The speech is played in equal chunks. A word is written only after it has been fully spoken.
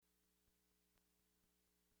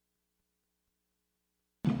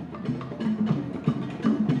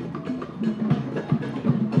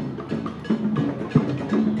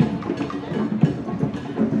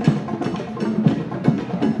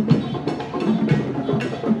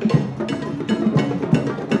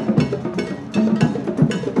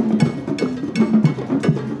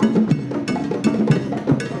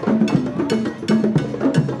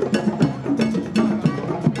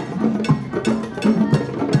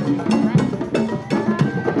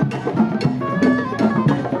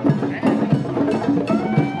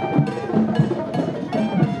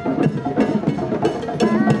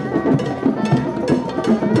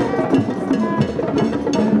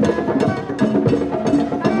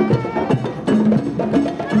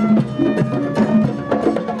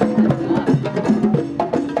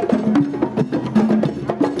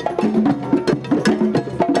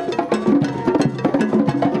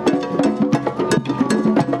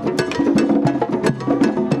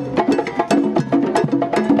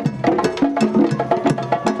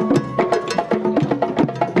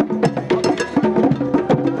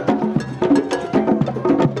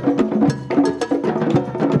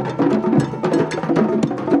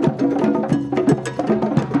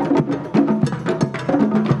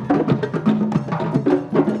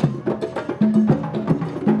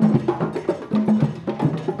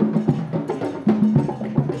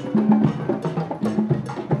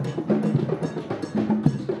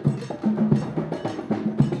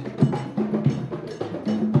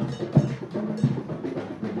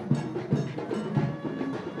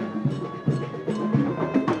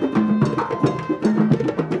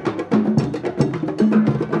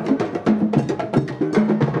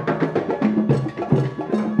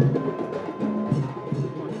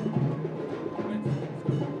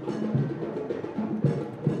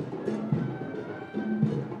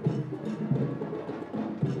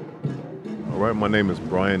right, my name is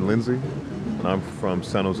Brian Lindsay, and I'm from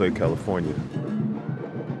San Jose, California.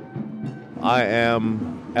 I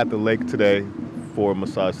am at the lake today for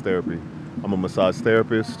massage therapy. I'm a massage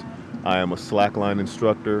therapist, I am a slackline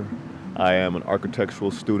instructor, I am an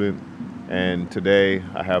architectural student, and today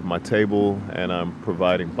I have my table and I'm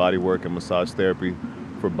providing body work and massage therapy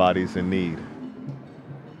for bodies in need.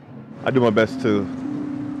 I do my best to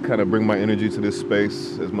kind of bring my energy to this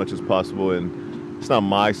space as much as possible, and it's not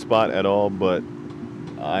my spot at all, but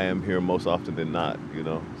I am here most often than not.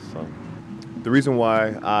 So the reason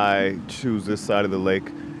why I choose this side of the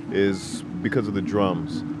lake is because of the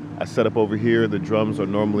drums. I set up over here. The drums are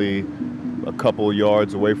normally a couple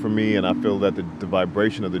yards away from me, and I feel that the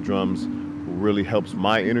vibration of the drums really helps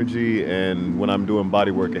my energy, and when I'm doing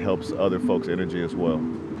body work, it helps other folks' energy as well.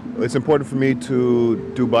 It's important for me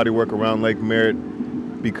to do body work around Lake Merritt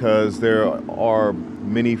because there are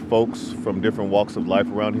many folks from different walks of life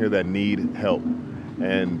around here that need help.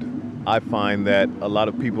 And I find that a lot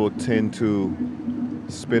of people tend to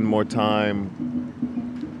spend more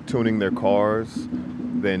time tuning their cars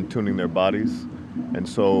than tuning their bodies. And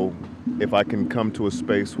so if I can come to a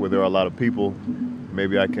space where there are a lot of people,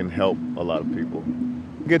 maybe I can help a lot of people.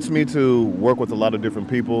 It gets me to work with a lot of different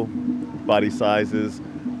people, body sizes.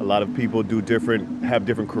 A lot of people have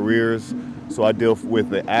different careers. So I deal with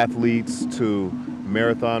the athletes to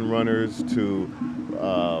marathon runners to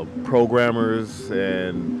programmers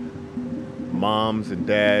and moms and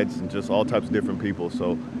dads and just all types of different people.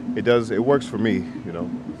 So it works for me.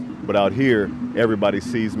 But out here, everybody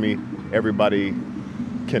sees me. Everybody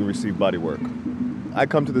can receive body work. I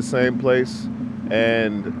come to the same place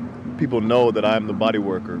and people know that I'm the body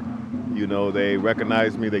worker. They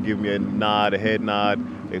recognize me, they give me a head nod,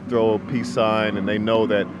 they throw a peace sign, and they know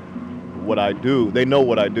that what I do.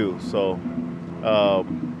 So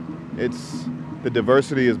the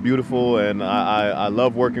diversity is beautiful, and I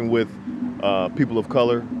love working with people of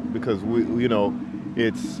color because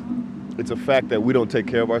it's a fact that we don't take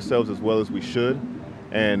care of ourselves as well as we should.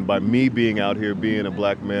 And by me being out here, being a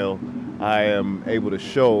black male, I am able to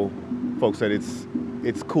show folks that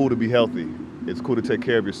it's cool to be healthy. It's cool to take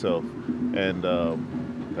care of yourself, and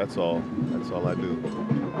that's all I do.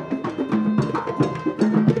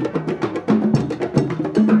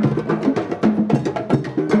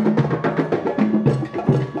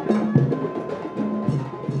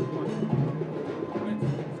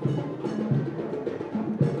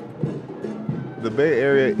 The Bay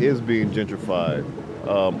Area is being gentrified.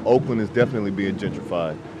 Oakland is definitely being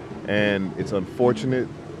gentrified, and it's unfortunate,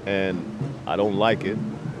 and I don't like it.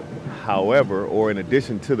 However, or in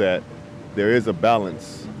addition to that, there is a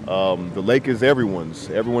balance. The lake is everyone's.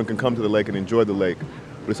 Everyone can come to the lake and enjoy the lake,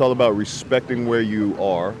 but it's all about respecting where you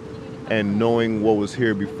are and knowing what was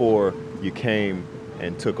here before you came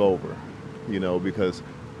and took over. Because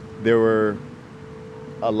there were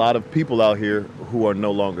a lot of people out here who are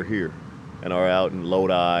no longer here and are out in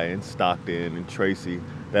Lodi and Stockton and Tracy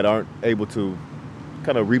that aren't able to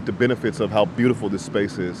kind of reap the benefits of how beautiful this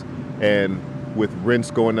space is. And with rents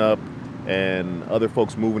going up and other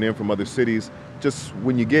folks moving in from other cities, just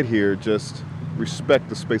when you get here, just respect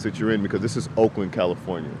the space that you're in, because this is Oakland,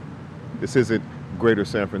 California. This isn't greater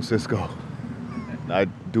San Francisco. I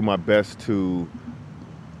do my best to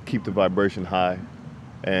keep the vibration high,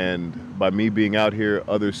 and by me being out here,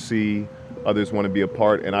 others want to be a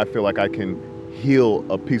part, and I feel like I can heal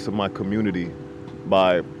a piece of my community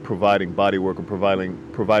by providing body work or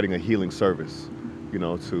providing a healing service,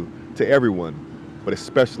 to everyone, but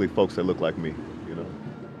especially folks that look like me.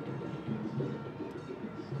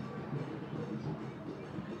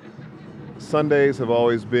 Sundays have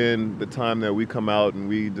always been the time that we come out and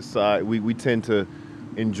we tend to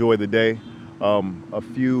enjoy the day. A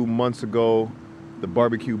few months ago, the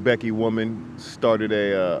Barbecue Becky woman started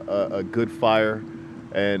a good fire,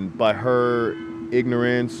 and by her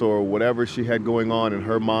ignorance or whatever she had going on in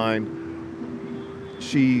her mind,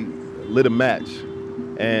 she lit a match,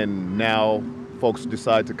 and now folks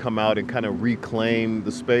decide to come out and kind of reclaim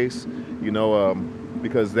the space,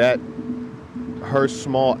 because her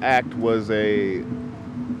small act was a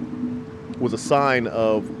sign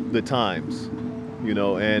of the times,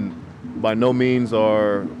 and by no means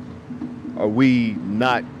are we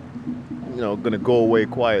not, going to go away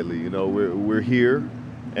quietly. We're here,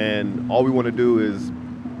 and all we want to do is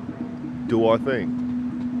do our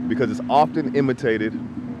thing, because it's often imitated,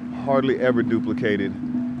 hardly ever duplicated,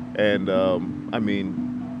 and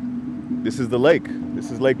this is the lake. This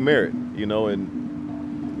is Lake Merritt, and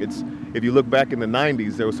if you look back in the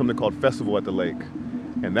 90s, there was something called Festival at the Lake,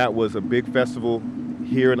 and that was a big festival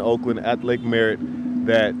here in Oakland at Lake Merritt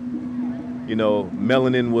that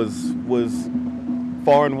melanin was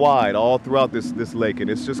far and wide all throughout this lake, and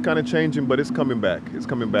it's just kind of changing, but it's coming back. It's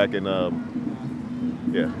coming back, and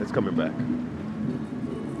yeah, it's coming back.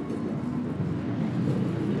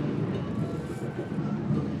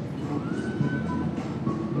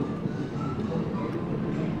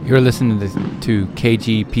 You're listening to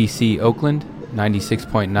KGPC Oakland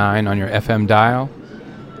 96.9 on your FM dial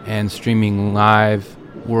and streaming live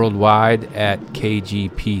worldwide at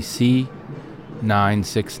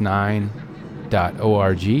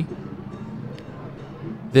kgpc969.org.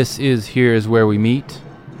 This is Here Is Where We Meet,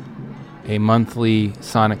 a monthly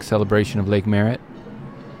sonic celebration of Lake Merritt,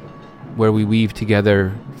 where we weave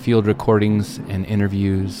together field recordings and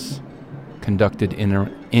interviews conducted in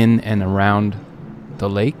and around the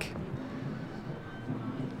lake.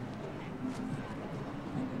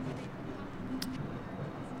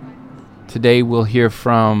 Today we'll hear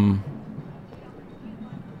from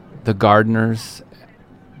the gardeners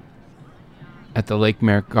at the Lake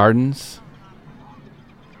Merritt Gardens.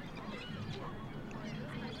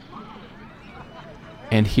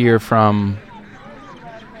 And hear from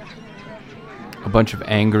a bunch of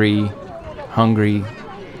angry, hungry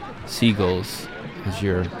seagulls, as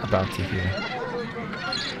you're about to hear.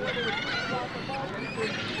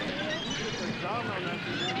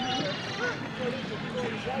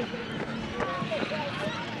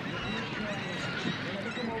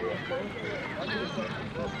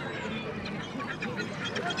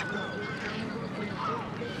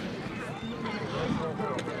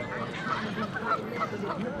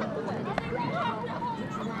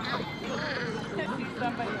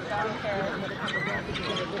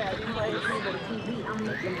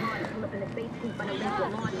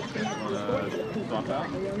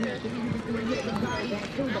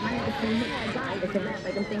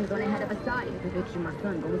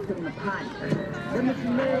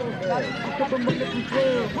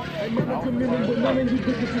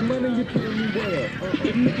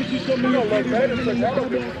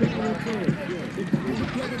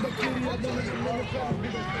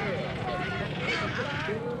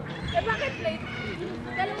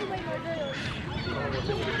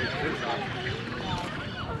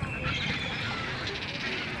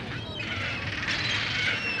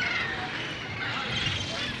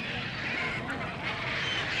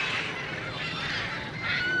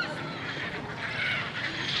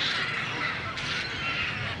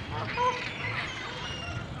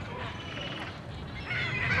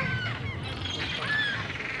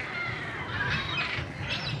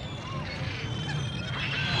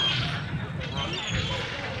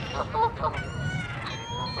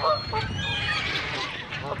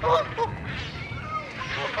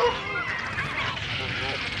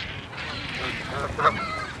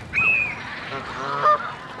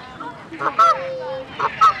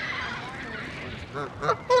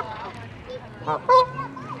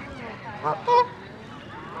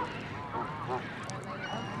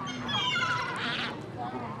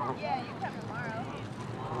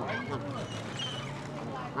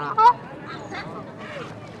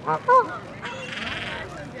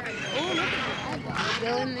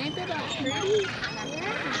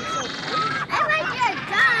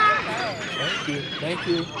 Thank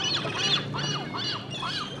you.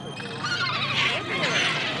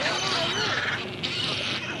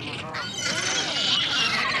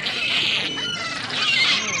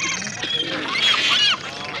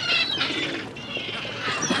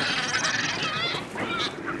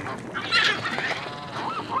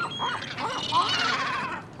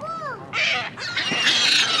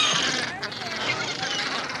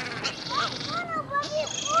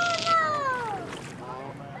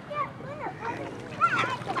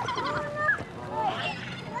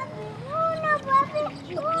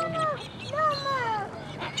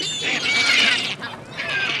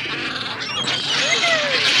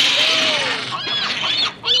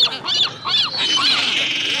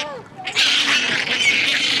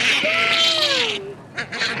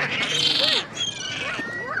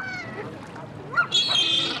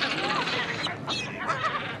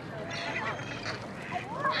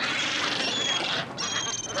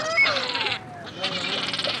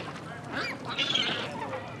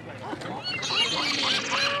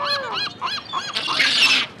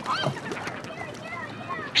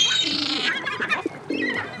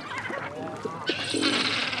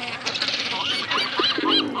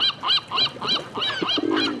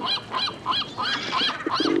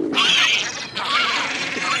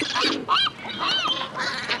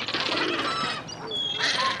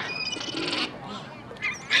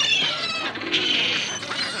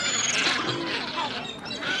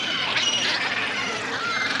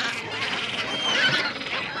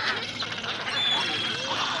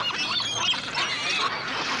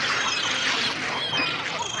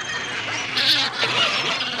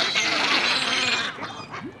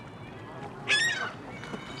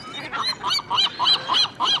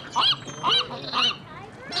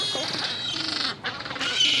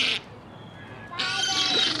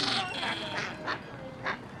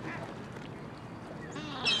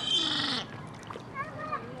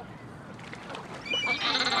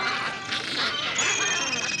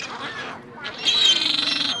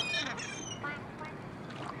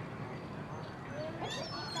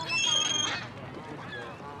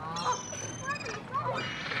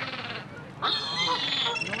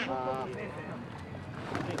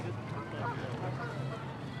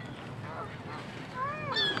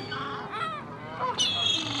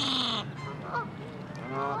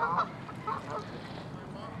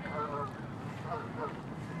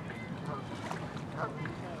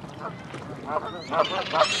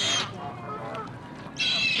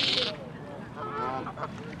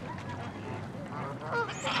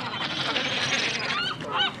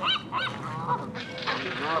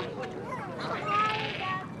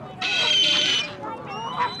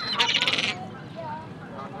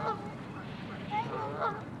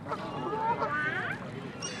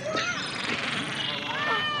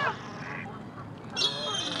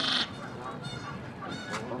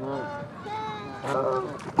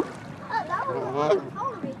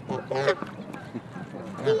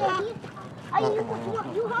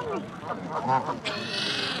 Are you hungry?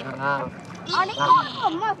 Are they calling for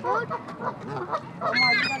more food?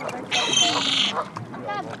 Omar, you gotta break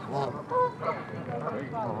that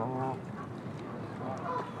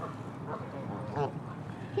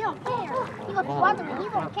He don't care. He was bothering. He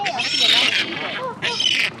don't care.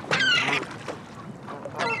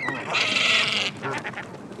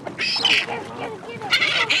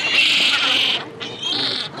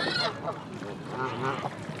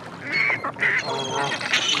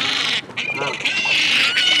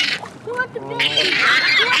 You want the baby?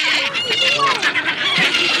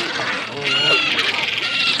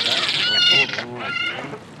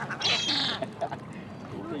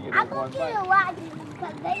 I'm gonna get a lot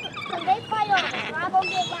because they fight over it, so I'm gonna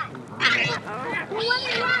get lots. Who wants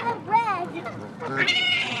a lot of bread?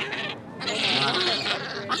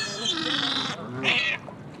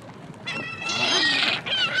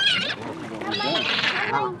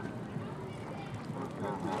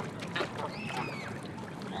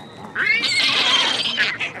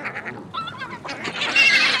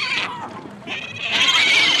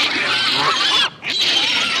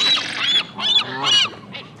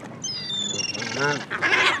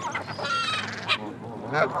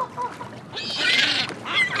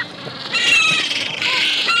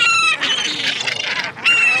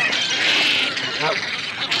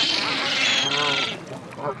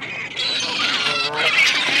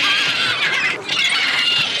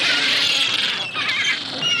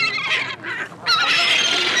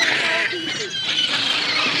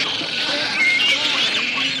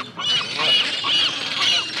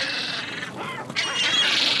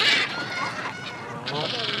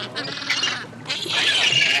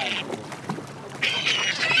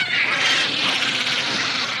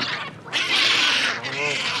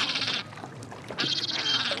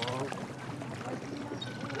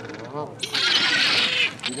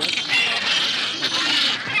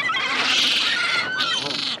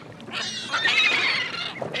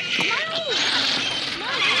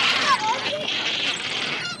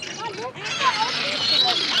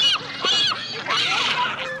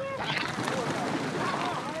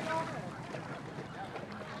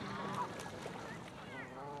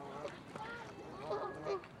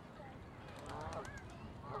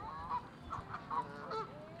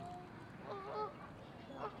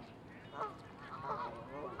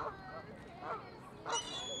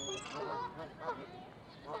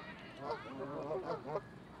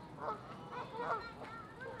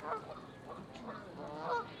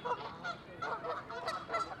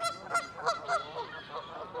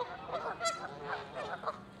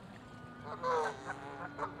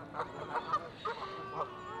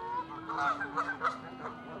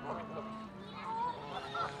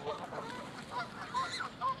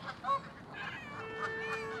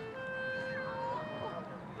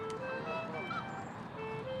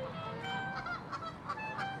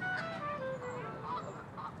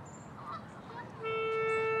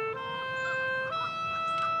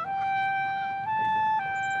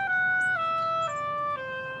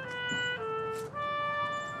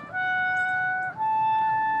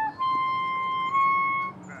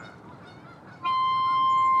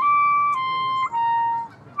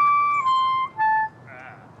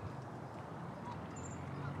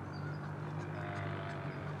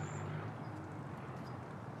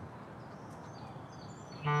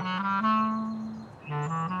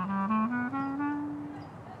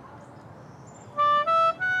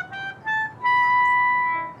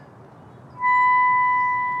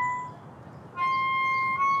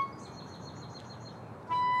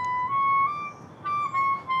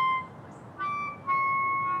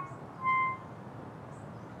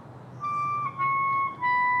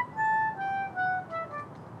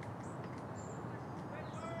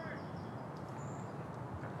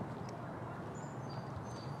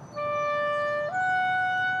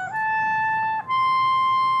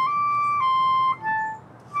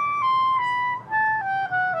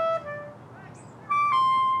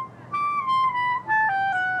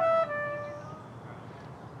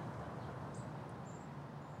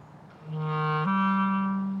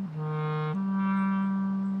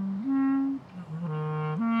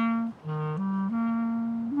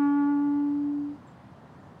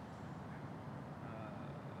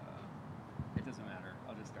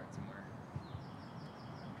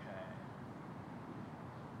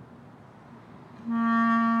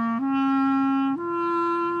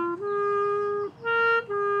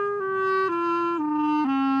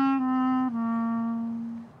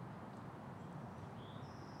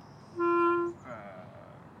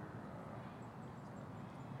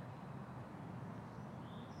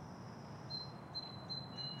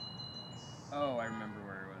 remember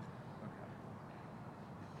where it was.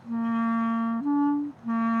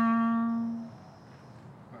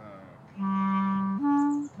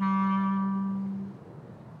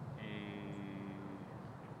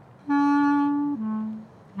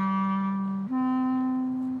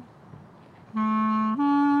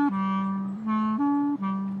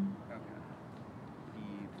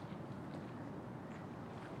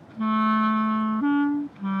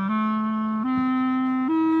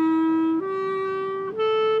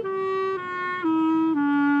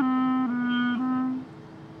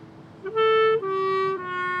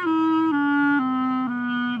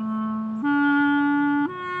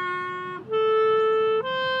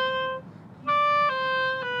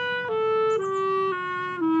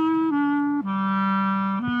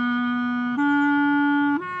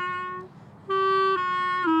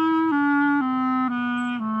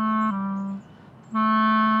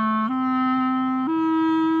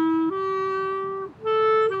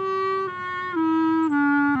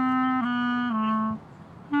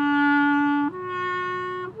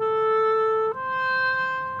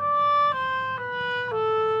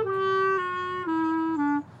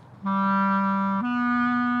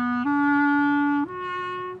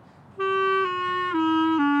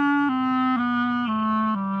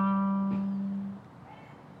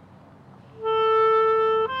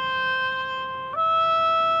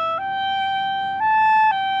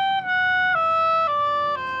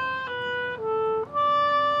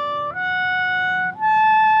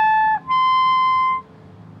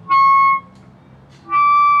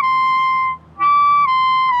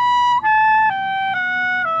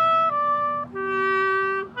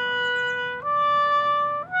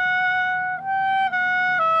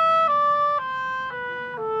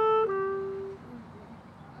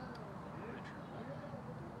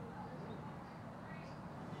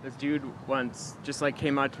 This dude once just like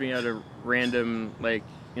came out to me at a random, like,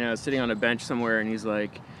 you know, sitting on a bench somewhere, and he's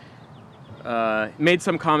like, made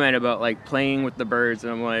some comment about like playing with the birds,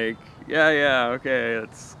 and I'm like, yeah, okay,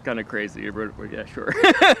 that's kind of crazy, but yeah, sure.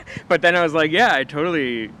 But then I was like, yeah, it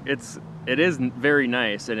is very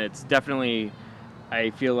nice, and it's definitely, I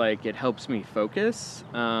feel like it helps me focus,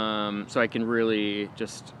 so I can really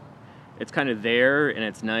just, it's kind of there, and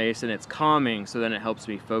it's nice, and it's calming, so then it helps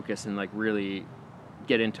me focus and like really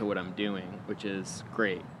get into what I'm doing, which is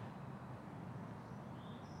great.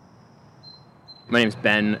 My name's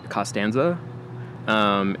Ben Costanza,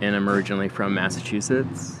 and I'm originally from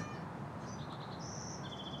Massachusetts.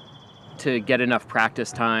 To get enough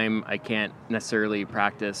practice time, I can't necessarily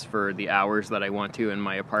practice for the hours that I want to in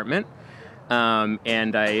my apartment.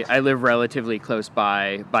 And I live relatively close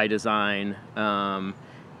by design. And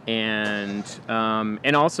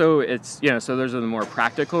also it's, you know, so those are the more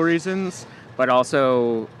practical reasons, but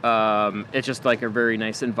also it's just like a very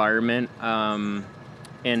nice environment.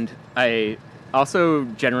 And I also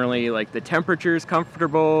generally like the temperature is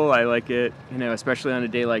comfortable. I like it, you know, especially on a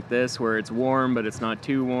day like this where it's warm, but it's not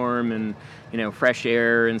too warm, and, you know, fresh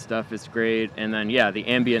air and stuff is great. And then, yeah, the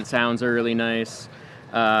ambient sounds are really nice.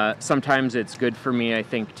 Sometimes it's good for me, I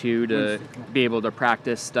think, too, to be able to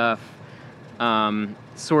practice stuff.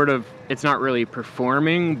 Sort of, it's not really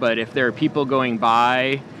performing, but if there are people going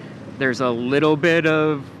by, there's a little bit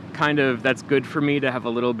of kind of, that's good for me to have a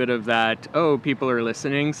little bit of that, oh, people are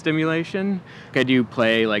listening stimulation. I do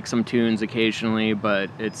play like some tunes occasionally, but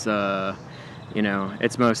it's, you know,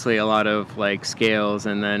 it's mostly a lot of like scales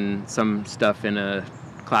and then some stuff in a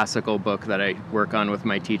classical book that I work on with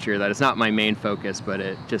my teacher that is not my main focus, but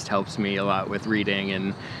it just helps me a lot with reading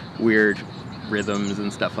and weird rhythms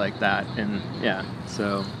and stuff like that. And yeah,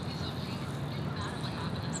 so.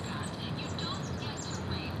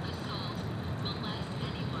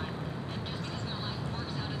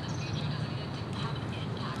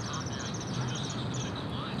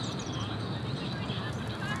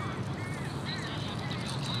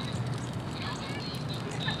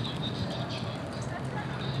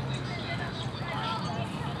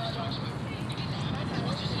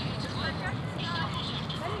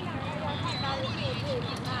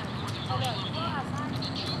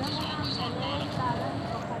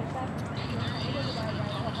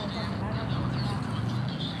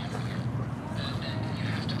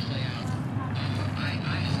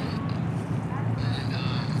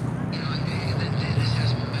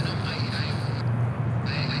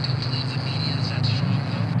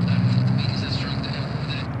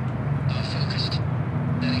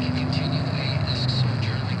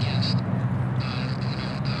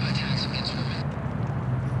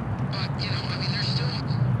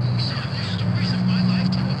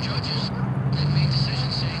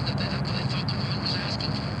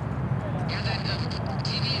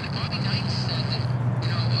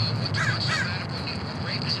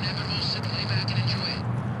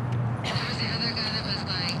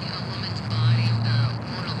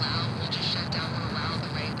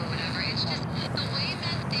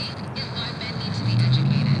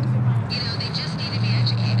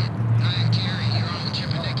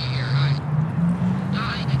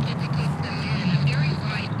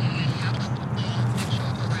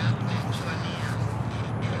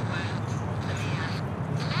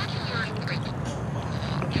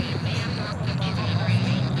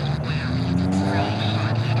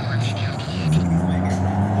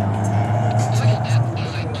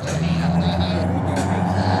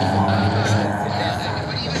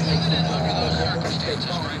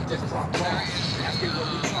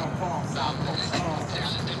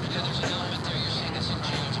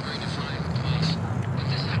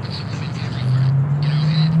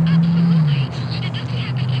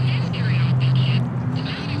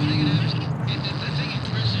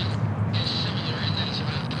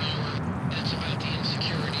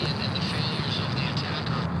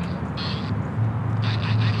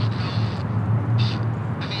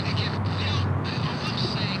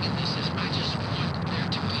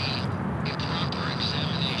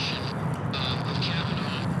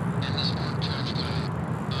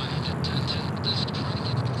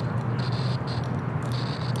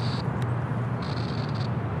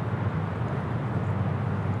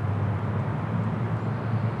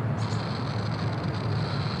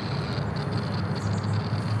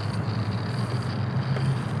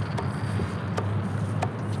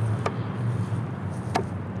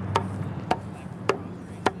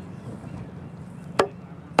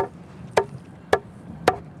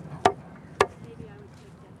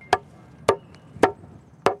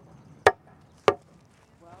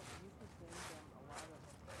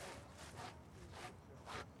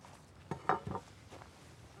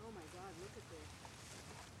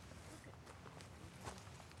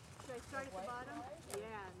 Start at the bottom?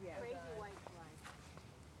 Yeah, crazy white fly.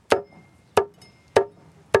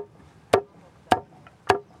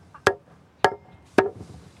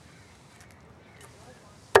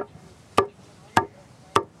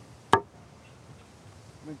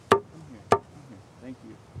 Thank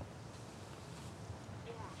you.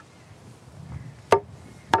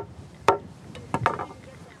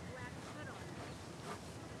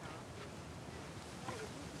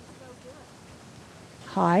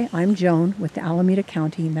 Hi, I'm Joan with the Alameda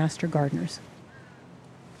County Master Gardeners.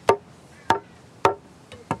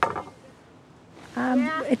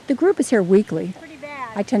 The group is here weekly. Pretty bad.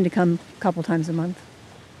 I tend to come a couple times a month.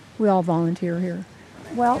 We all volunteer here.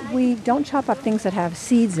 Well, we don't chop up things that have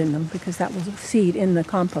seeds in them because that was a seed in the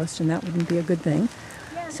compost and that wouldn't be a good thing.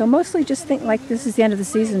 So mostly just think like this is the end of the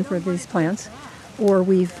season for these plants, or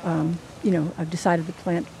we've, I've decided the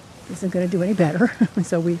plant isn't going to do any better,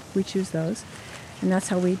 so we choose those. And that's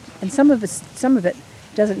how and some of it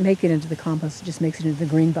doesn't make it into the compost, it just makes it into the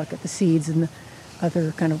green bucket, the seeds and the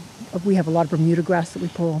other we have a lot of Bermuda grass that we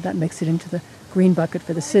pull, that makes it into the green bucket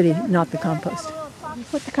for the city, not the compost. We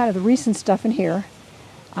put the recent stuff in here.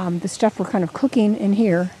 The stuff we're kind of cooking in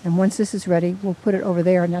here, and once this is ready, we'll put it over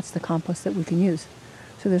there, and that's the compost that we can use.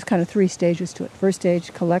 So there's kind of 3 stages to it. First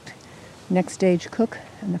stage, collect. Next stage, cook.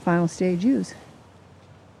 And the final stage, use.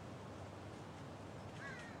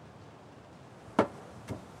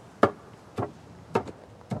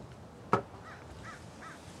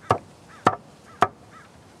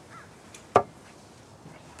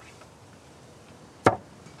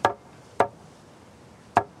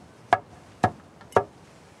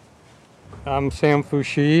 I'm Sam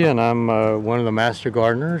Fouchie, and I'm one of the Master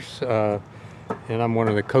Gardeners, and I'm one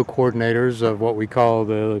of the co-coordinators of what we call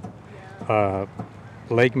the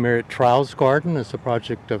Lake Merritt Trials Garden. It's a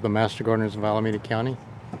project of the Master Gardeners of Alameda County.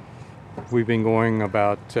 We've been going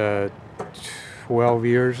about 12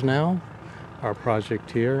 years now, our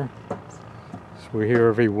project here. So we're here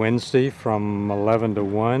every Wednesday from 11 to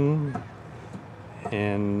 1,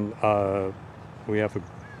 and we have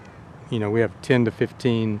 10 to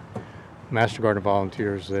 15 Master Gardener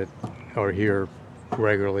volunteers that are here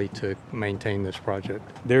regularly to maintain this project.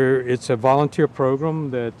 It's a volunteer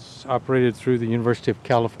program that's operated through the University of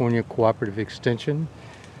California Cooperative Extension,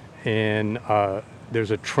 and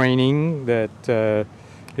there's a training that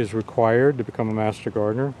is required to become a Master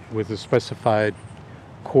Gardener with a specified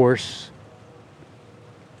course.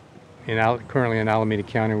 Currently in Alameda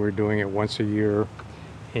County, we're doing it once a year,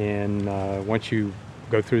 and once you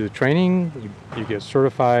go through the training, you get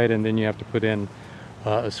certified, and then you have to put in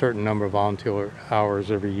a certain number of volunteer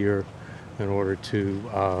hours every year in order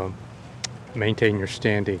to maintain your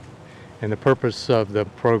standing. And the purpose of the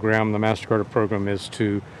program, the Master Gardener program, is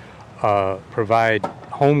to provide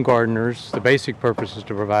home gardeners. The basic purpose is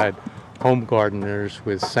to provide home gardeners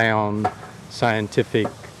with sound scientific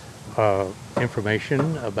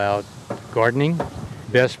information about gardening,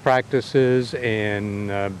 best practices, and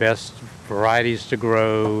best varieties to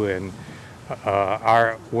grow. And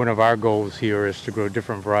one of our goals here is to grow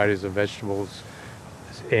different varieties of vegetables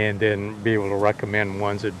and then be able to recommend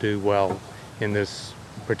ones that do well in this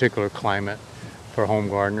particular climate for home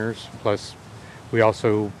gardeners. Plus, we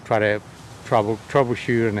also try to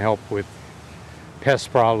troubleshoot and help with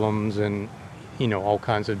pest problems and all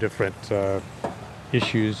kinds of different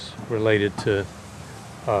issues related to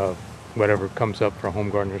whatever comes up for home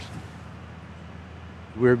gardeners.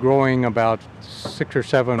 We're growing about 6 or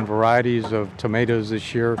 7 varieties of tomatoes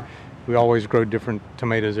this year. We always grow different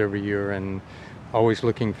tomatoes every year and always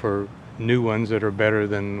looking for new ones that are better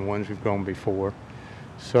than the ones we've grown before.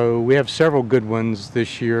 So we have several good ones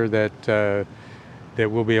this year that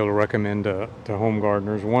we'll be able to recommend to home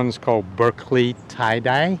gardeners. One's called Berkeley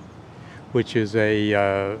Tie-Dye, which is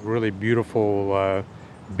a really beautiful,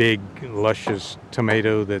 big, luscious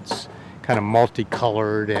tomato that's kind of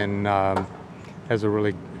multicolored and has a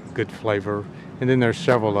really good flavor. And then there's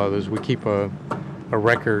several others. We keep a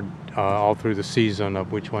record all through the season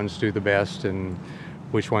of which ones do the best and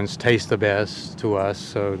which ones taste the best to us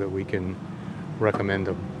so that we can recommend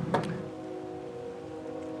them.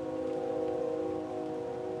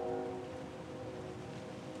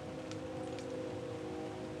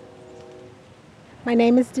 My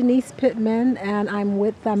name is Denise Pittman, and I'm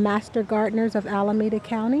with the Master Gardeners of Alameda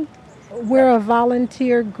County. We're a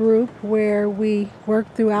volunteer group where we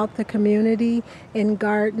work throughout the community in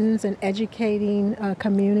gardens and educating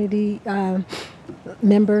community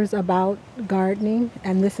members about gardening.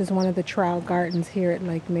 And this is one of the trial gardens here at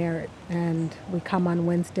Lake Merritt. And we come on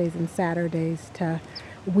Wednesdays and Saturdays to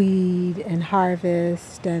weed and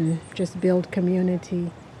harvest and just build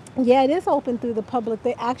community. Yeah, it is open through the public.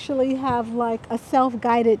 They actually have like a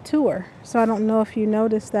self-guided tour. So I don't know if you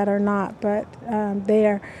noticed that or not, but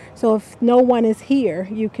so if no one is here,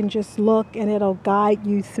 you can just look and it'll guide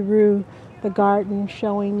you through the garden,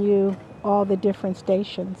 showing you all the different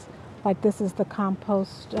stations. Like this is the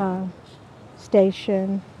compost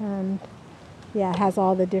station, and yeah, it has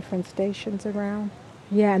all the different stations around.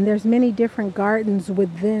 Yeah, and there's many different gardens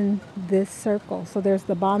within this circle. So there's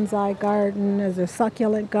the bonsai garden, there's a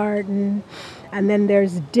succulent garden, and then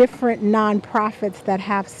there's different nonprofits that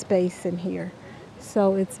have space in here.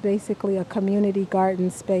 So it's basically a community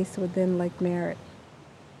garden space within Lake Merritt.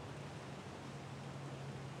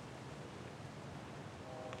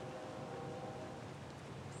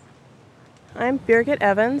 I'm Birgit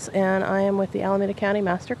Evans, and I am with the Alameda County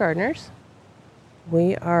Master Gardeners.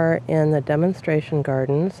 We are in the demonstration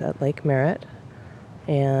gardens at Lake Merritt,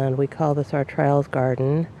 and we call this our Trials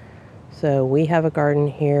Garden. So we have a garden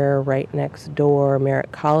here right next door.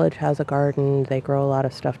 Merritt College has a garden. They grow a lot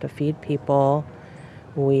of stuff to feed people.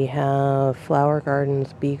 We have flower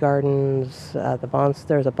gardens, bee gardens, there's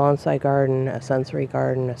a bonsai garden, a sensory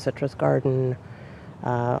garden, a citrus garden,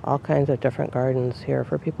 all kinds of different gardens here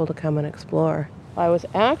for people to come and explore. I was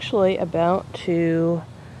actually about to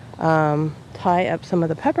tie up some of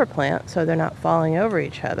the pepper plants so they're not falling over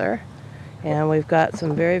each other. And we've got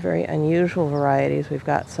some very, very unusual varieties. We've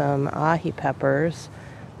got some ahi peppers,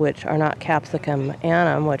 which are not Capsicum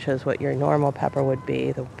annuum, which is what your normal pepper would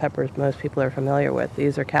be, the peppers most people are familiar with.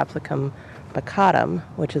 These are Capsicum baccatum,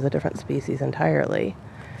 which is a different species entirely.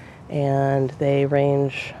 And they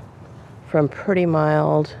range from pretty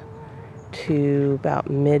mild to about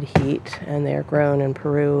mid-heat, and they're grown in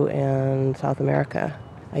Peru and South America.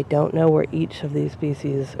 I don't know where each of these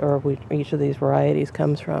species or each of these varieties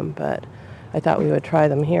comes from, but I thought we would try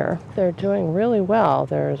them here. They're doing really well.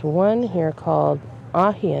 There's one here called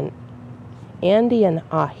Andean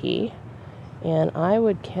ahi, and I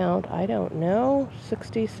would count,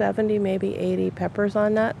 60, 70, maybe 80 peppers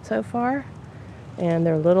on that so far. And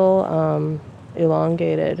they're little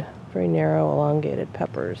elongated, very narrow elongated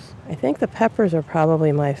peppers. I think the peppers are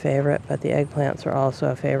probably my favorite, but the eggplants are also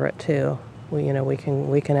a favorite too. We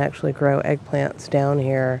can actually grow eggplants down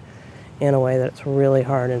here in a way that's really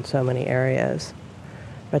hard in so many areas.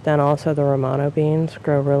 But then also the Romano beans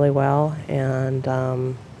grow really well, and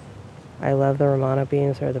I love the Romano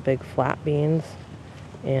beans. They're the big flat beans,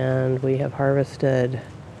 and we have harvested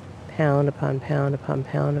pound upon pound upon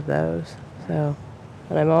pound of those. So,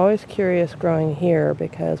 and I'm always curious growing here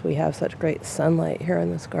because we have such great sunlight here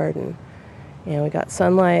in this garden. And we got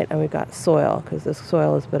sunlight and we've got soil, because this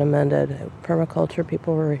soil has been amended. Permaculture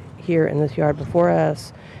people were here in this yard before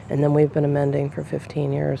us, and then we've been amending for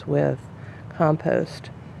 15 years with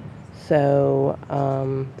compost. So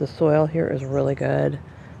the soil here is really good,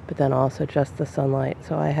 but then also just the sunlight.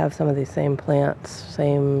 So I have some of these same plants,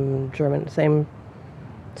 same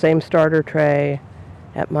starter tray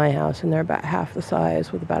at my house, and they're about half the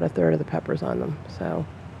size with about a third of the peppers on them. So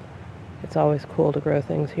it's always cool to grow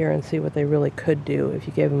things here and see what they really could do if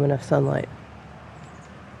you gave them enough sunlight.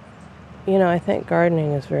 I think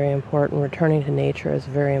gardening is very important. Returning to nature is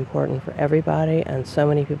very important for everybody, and so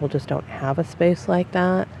many people just don't have a space like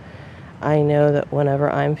that. I know that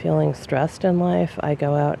whenever I'm feeling stressed in life, I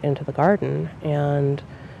go out into the garden, and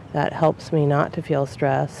that helps me not to feel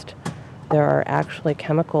stressed. There are actually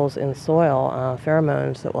chemicals in soil,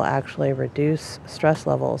 pheromones, that will actually reduce stress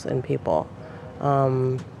levels in people.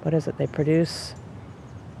 What is it? They produce,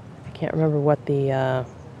 I can't remember what the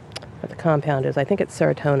compound is. I think it's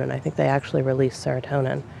serotonin. I think they actually release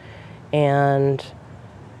serotonin. And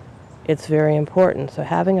it's very important. So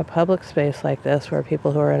having a public space like this where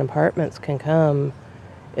people who are in apartments can come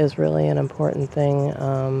is really an important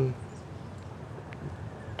thing.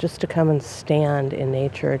 Just to come and stand in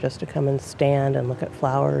nature, just to come and stand and look at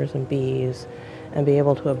flowers and bees and be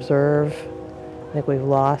able to observe. I think we've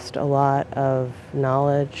lost a lot of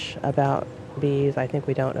knowledge about bees. I think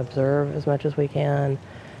we don't observe as much as we can.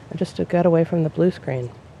 And just to get away from the blue screen.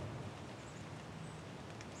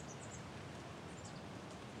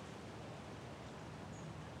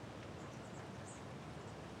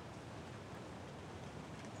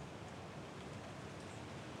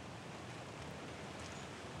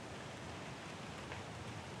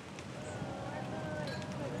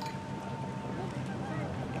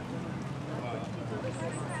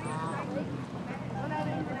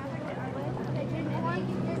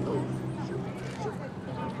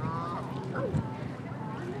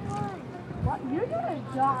 You're gonna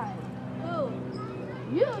die. Who?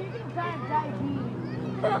 You're gonna die of diabetes.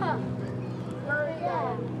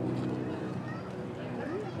 Yeah.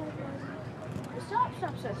 Stop.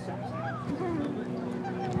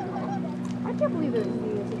 I can't believe there's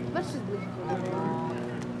music. Let's just listen to it.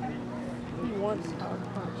 He wants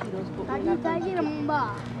Cheetos, but we got them.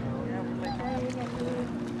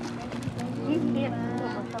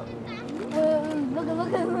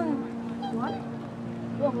 Look at him. What?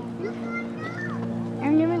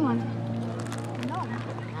 I'm giving one. No.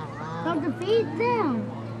 Don't feed them.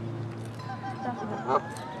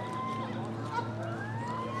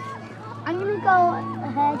 I'm gonna go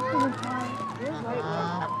ahead to the park.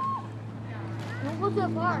 Don't go to the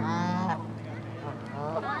park.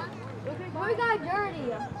 We got dirty.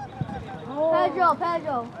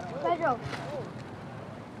 Pedro.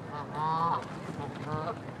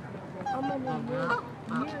 I'm gonna need you.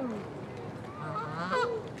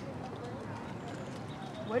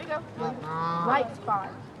 Where'd he go? White spot.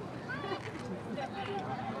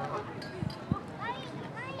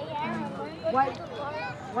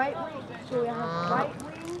 White wings. So we have white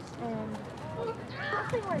wings and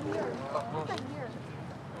nothing right here. Nothing here.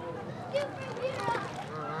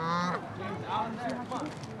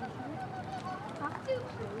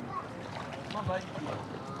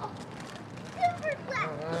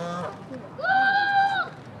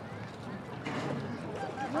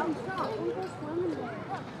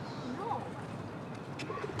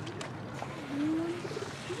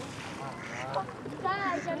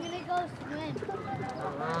 Guys, I'm gonna go swim.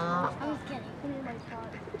 I'm just kidding. Come in my car.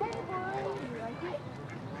 Hey, boy. You like it?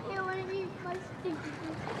 Here, one of you my stinky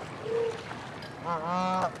feet.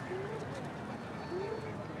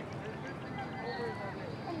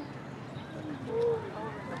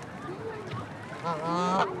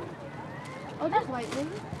 Oh, that's white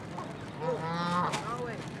wings.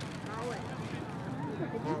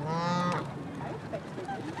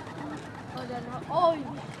 Oh,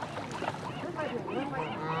 no.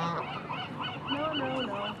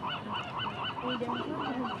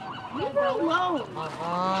 Leave her alone.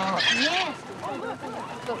 Yes.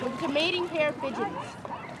 Look, the mating pair of pigeons.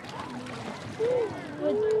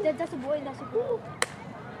 That's a boy and that's a girl.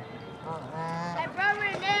 My brother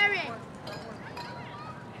and Aaron.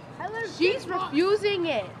 She's refusing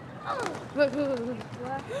it. Look.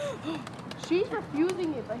 She's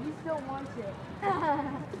refusing it, but he still wants it.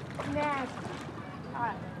 Next.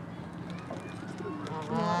 Alright.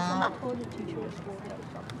 I told the teacher at school that was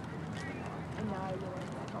something. And now I realize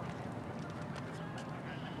that.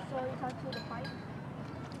 So you talk to the fight?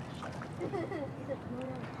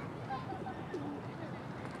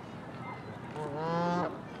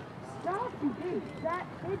 Stop, you big fat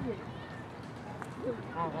pigeon.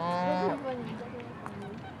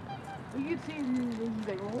 You can see him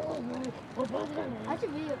like, I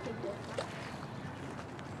should videotape this.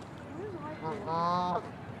 Where's my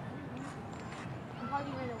I'm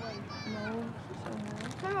probably right away. No, she's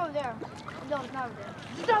somewhere. Over there. No, it's not over there.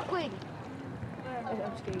 Duckling! I'm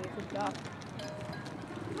just kidding, it's a duck.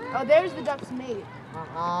 Oh, there's the duck's mate.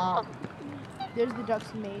 There's the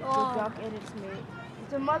duck's mate, the duck and its mate.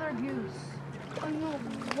 It's a mother goose. Oh no,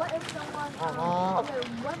 what if someone, what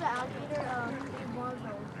if the alligator, saved one of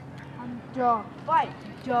those? Dog fight,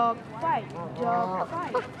 dog fight, dog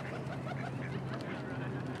fight. It's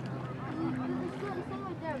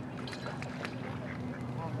right there.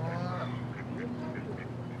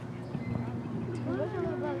 Where's your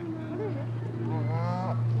little brother? What is it?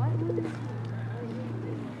 What?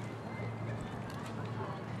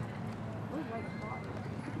 Where's white spot?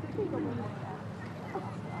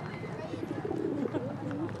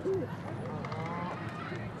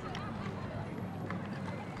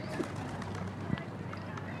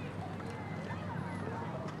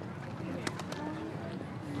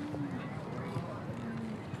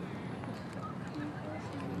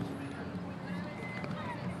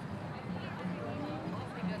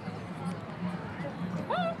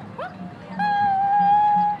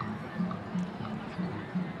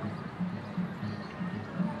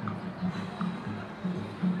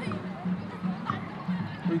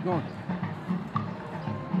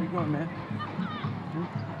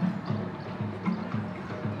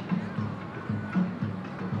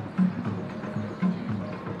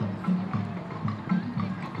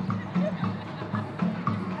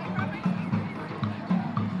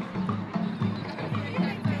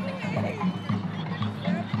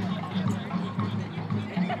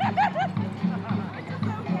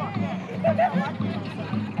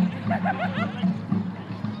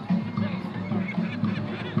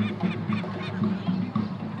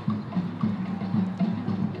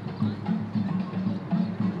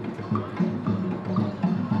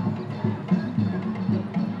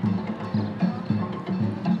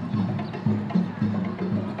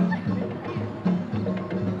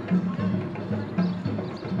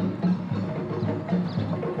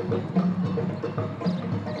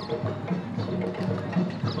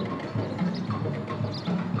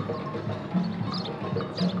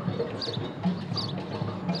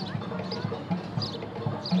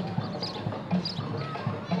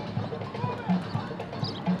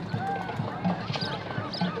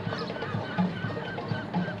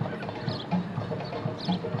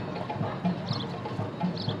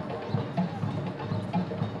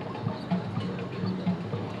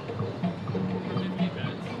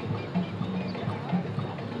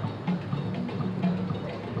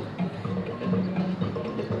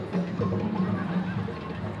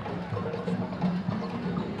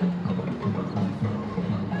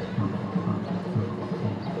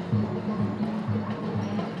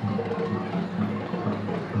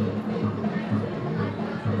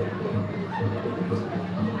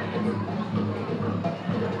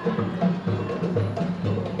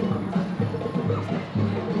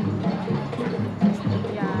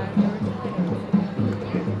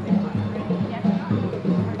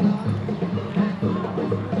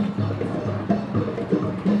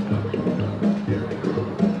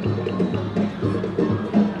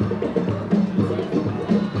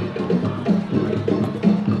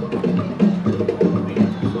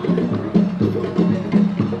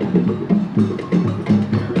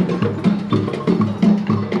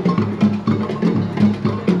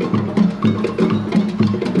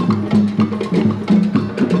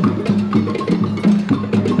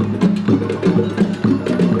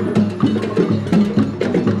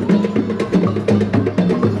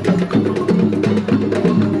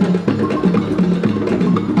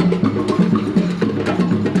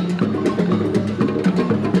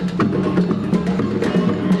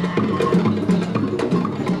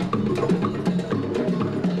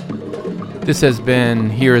 This has been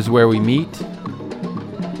Here Is Where We Meet,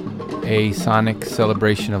 a sonic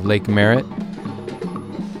celebration of Lake Merritt.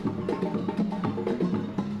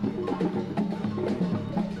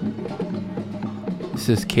 This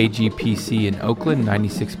is KGPC in Oakland,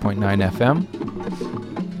 96.9 FM.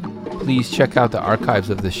 Please check out the archives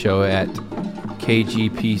of the show at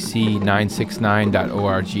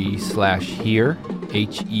kgpc969.org/here,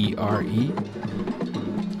 HERE.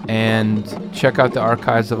 And check out the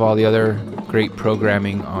archives of all the other great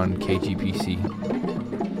programming on KGPC.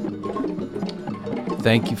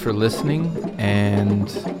 Thank you for listening,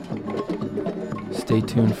 and stay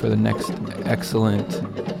tuned for the next excellent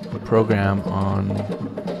program on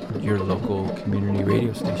your local community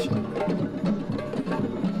radio station.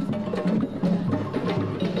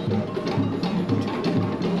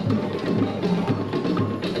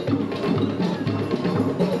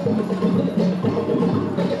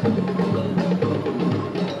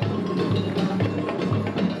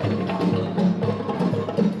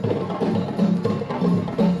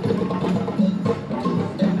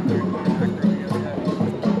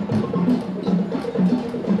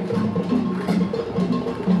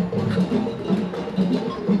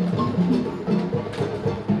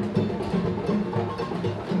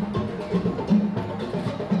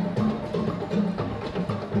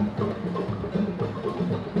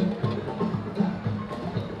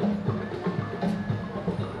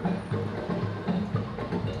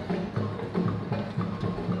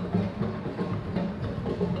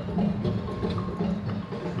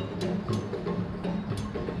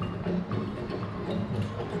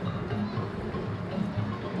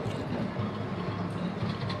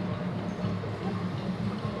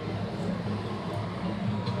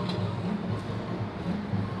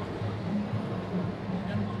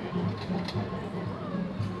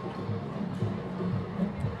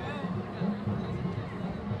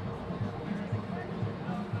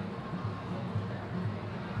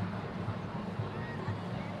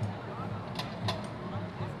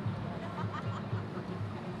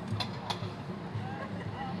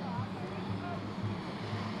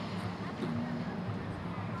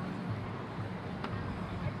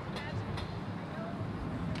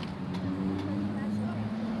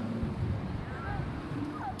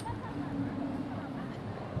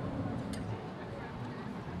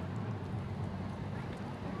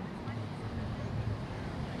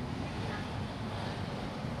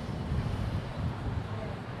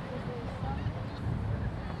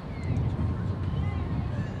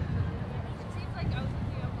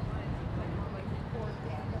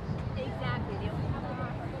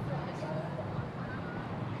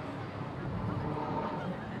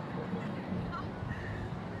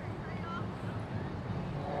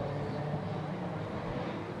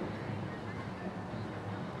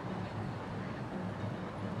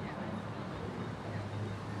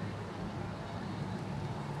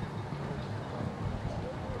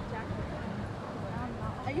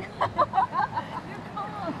 You're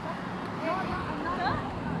calm. You're like,